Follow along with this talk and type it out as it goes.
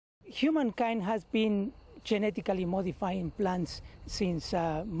Humankind has been genetically modifying plants since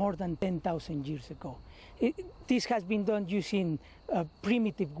more than 10,000 years ago. This has been done using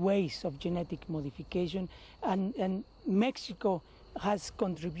primitive ways of genetic modification, and Mexico has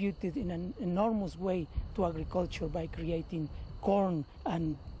contributed in an enormous way to agriculture by creating corn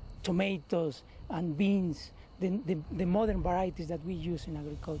and tomatoes and beans, the modern varieties that we use in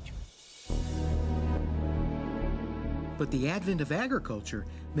agriculture. But the advent of agriculture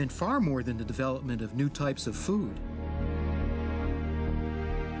meant far more than the development of new types of food.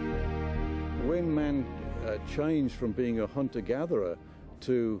 When man changed from being a hunter-gatherer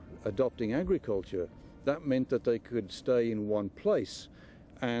to adopting agriculture, that meant that they could stay in one place,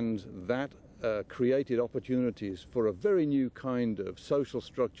 and that created opportunities for a very new kind of social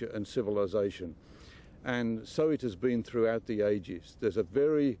structure and civilization. And so it has been throughout the ages. There's a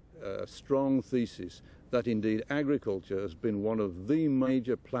very strong thesis that indeed agriculture has been one of the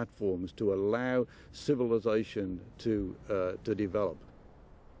major platforms to allow civilization to develop.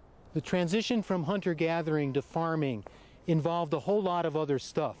 The transition from hunter-gathering to farming involved a whole lot of other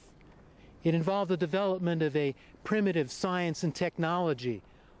stuff. It involved the development of a primitive science and technology,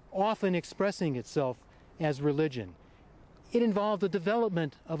 often expressing itself as religion. It involved the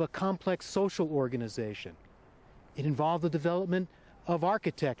development of a complex social organization. It involved the development of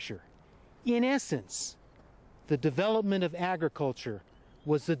architecture. In essence, the development of agriculture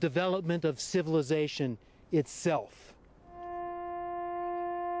was the development of civilization itself.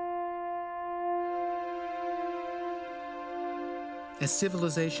 As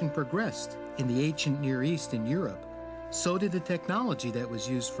civilization progressed in the ancient Near East and Europe, so did the technology that was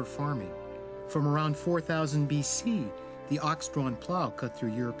used for farming. From around 4000 BC, the ox-drawn plow cut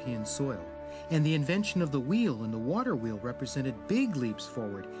through European soil, and the invention of the wheel and the water wheel represented big leaps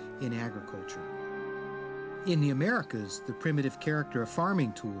forward in agriculture. In the Americas, the primitive character of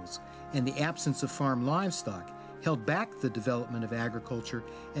farming tools and the absence of farm livestock held back the development of agriculture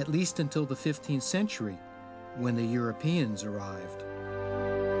at least until the 15th century, when the Europeans arrived.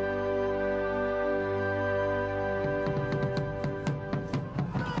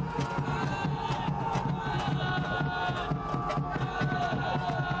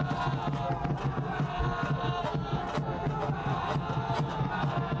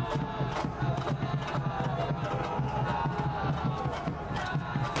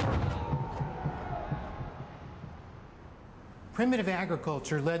 Primitive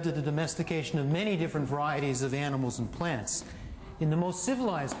agriculture led to the domestication of many different varieties of animals and plants. In the most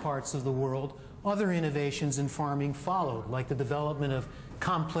civilized parts of the world, other innovations in farming followed, like the development of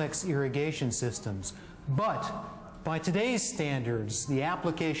complex irrigation systems. But by today's standards, the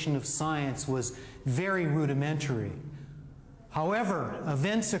application of science was very rudimentary. However,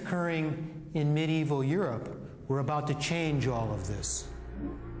 events occurring in medieval Europe were about to change all of this.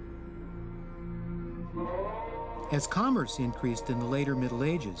 As commerce increased in the later Middle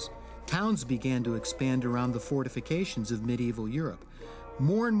Ages, towns began to expand around the fortifications of medieval Europe.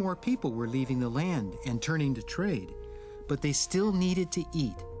 More and more people were leaving the land and turning to trade, but they still needed to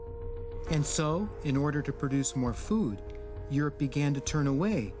eat. And so, in order to produce more food, Europe began to turn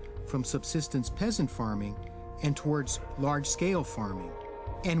away from subsistence peasant farming and towards large-scale farming.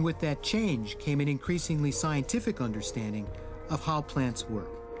 And with that change came an increasingly scientific understanding of how plants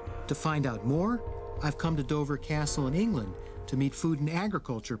work. To find out more, I've come to Dover Castle in England to meet food and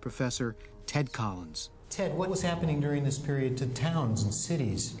agriculture professor Ted Collins. Ted, what was happening during this period to towns and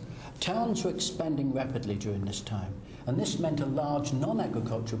cities? Towns were expanding rapidly during this time, and this meant a large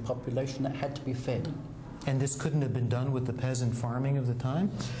non-agricultural population that had to be fed. And this couldn't have been done with the peasant farming of the time?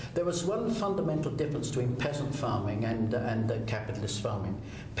 There was one fundamental difference between peasant farming and capitalist farming.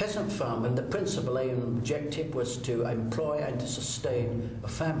 Peasant farming, the principal aim and objective was to employ and to sustain a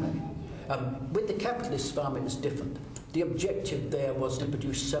family. With the capitalist farm, it was different. The objective there was to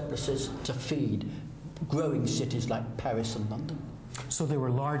produce surpluses to feed growing cities like Paris and London. So there were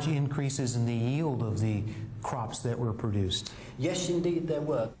large increases in the yield of the crops that were produced? Yes, indeed, there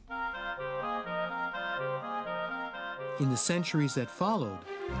were. In the centuries that followed,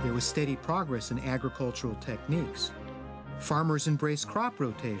 there was steady progress in agricultural techniques. Farmers embraced crop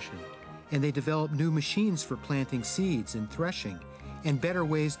rotation, and they developed new machines for planting seeds and threshing, and better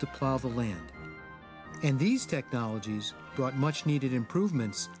ways to plow the land. And these technologies brought much-needed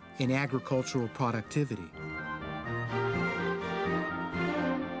improvements in agricultural productivity.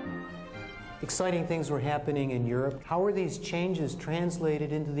 Exciting things were happening in Europe. How were these changes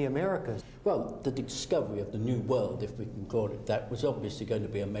translated into the Americas? Well, the discovery of the New World, if we can call it that, was obviously going to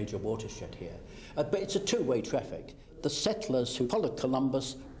be a major watershed here. But it's a two-way traffic. The settlers who followed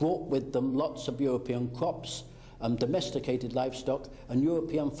Columbus brought with them lots of European crops, domesticated livestock and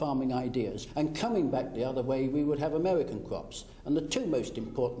European farming ideas. And coming back the other way, we would have American crops. And the two most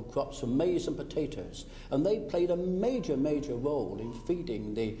important crops were maize and potatoes. And they played a major, major role in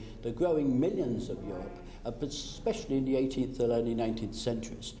feeding the growing millions of Europe, especially in the 18th and early 19th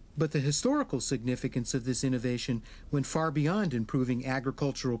centuries. But the historical significance of this innovation went far beyond improving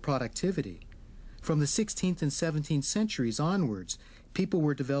agricultural productivity. From the 16th and 17th centuries onwards, people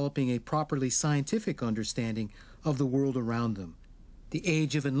were developing a properly scientific understanding of the world around them. The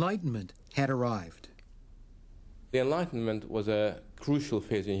age of Enlightenment had arrived. The Enlightenment was a crucial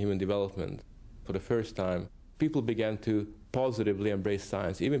phase in human development. For the first time, people began to positively embrace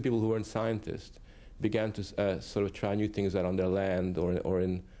science. Even people who weren't scientists began to sort of try new things out on their land or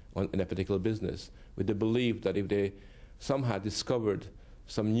in a particular business, with the belief that if they somehow discovered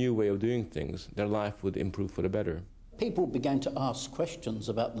some new way of doing things, their life would improve for the better. People began to ask questions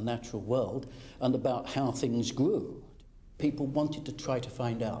about the natural world and about how things grew. People wanted to try to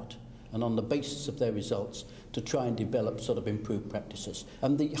find out, and on the basis of their results, to try and develop sort of improved practices.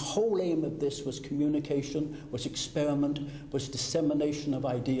 And the whole aim of this was communication, was experiment, was dissemination of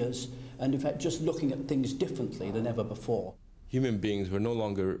ideas, and in fact just looking at things differently than ever before. Human beings were no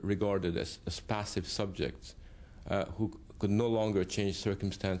longer regarded as passive subjects who could no longer change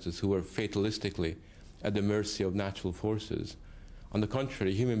circumstances, who were fatalistically at the mercy of natural forces. On the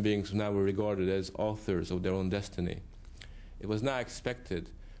contrary, human beings now were regarded as authors of their own destiny. It was now expected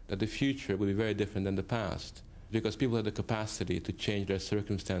that the future would be very different than the past, because people had the capacity to change their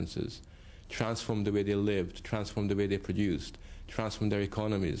circumstances, transform the way they lived, transform the way they produced, transform their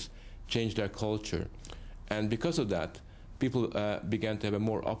economies, change their culture. And because of that, people began to have a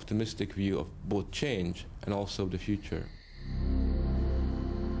more optimistic view of both change and also of the future.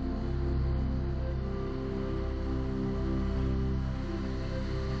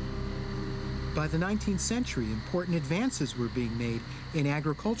 By the 19th century, important advances were being made in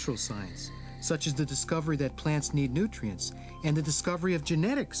agricultural science, such as the discovery that plants need nutrients and the discovery of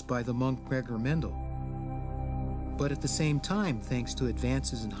genetics by the monk Gregor Mendel. But at the same time, thanks to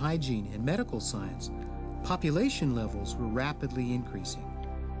advances in hygiene and medical science, population levels were rapidly increasing.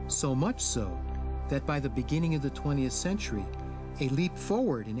 So much so that by the beginning of the 20th century, a leap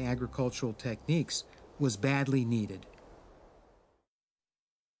forward in agricultural techniques was badly needed.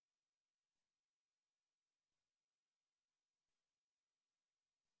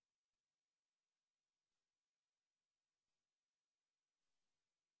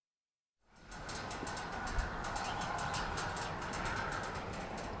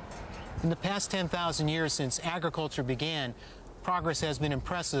 In the past 10,000 years since agriculture began, progress has been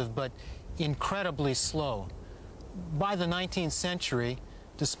impressive but incredibly slow. By the 19th century,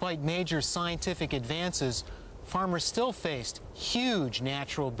 despite major scientific advances, farmers still faced huge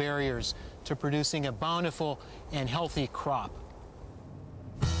natural barriers to producing a bountiful and healthy crop.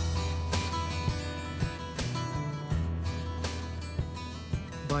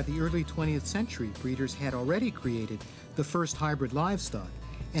 By the early 20th century, breeders had already created the first hybrid livestock,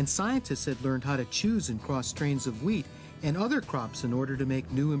 and scientists had learned how to choose and cross strains of wheat and other crops in order to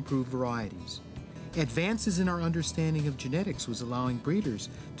make new improved varieties. Advances in our understanding of genetics was allowing breeders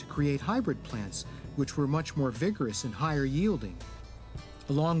to create hybrid plants which were much more vigorous and higher yielding.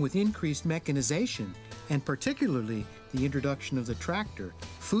 Along with increased mechanization, and particularly the introduction of the tractor,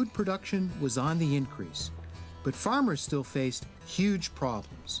 food production was on the increase. But farmers still faced huge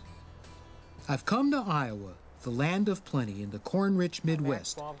problems. I've come to Iowa, the land of plenty in the corn-rich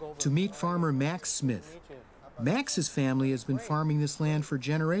Midwest, to meet farmer Max Smith. Max's family has been farming this land for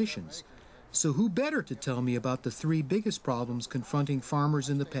generations. So who better to tell me about the three biggest problems confronting farmers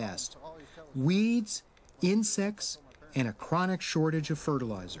in the past? Weeds, insects, and a chronic shortage of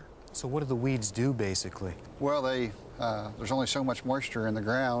fertilizer. So what do the weeds do, basically? Well, there's only so much moisture in the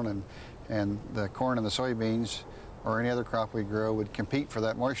ground, and the corn and the soybeans or any other crop we grow would compete for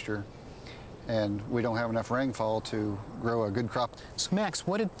that moisture. And we don't have enough rainfall to grow a good crop. So Max,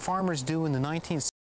 what did farmers do in the 19th